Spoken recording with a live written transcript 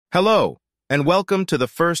Hello, and welcome to the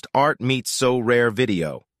first Art Meets Sorare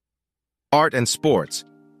video. Art and sports,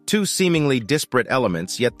 two seemingly disparate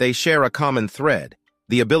elements, yet they share a common thread,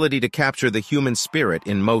 the ability to capture the human spirit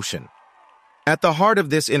in motion. At the heart of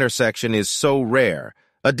this intersection is Sorare,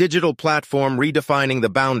 a digital platform redefining the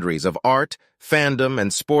boundaries of art, fandom,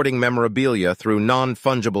 and sporting memorabilia through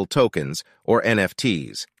non-fungible tokens, or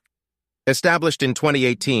NFTs. Established in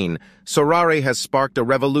 2018, Sorare has sparked a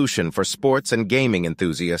revolution for sports and gaming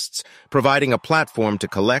enthusiasts, providing a platform to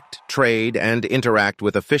collect, trade, and interact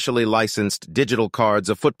with officially licensed digital cards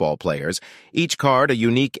of football players, each card a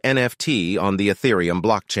unique NFT on the Ethereum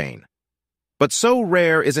blockchain. But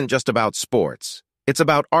Sorare isn't just about sports, it's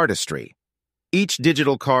about artistry. Each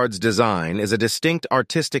digital card's design is a distinct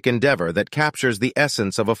artistic endeavor that captures the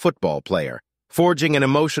essence of a football player, forging an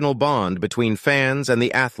emotional bond between fans and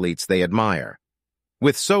the athletes they admire.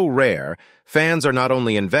 With Sorare, fans are not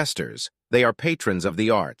only investors, they are patrons of the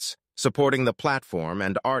arts, supporting the platform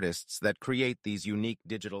and artists that create these unique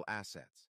digital assets.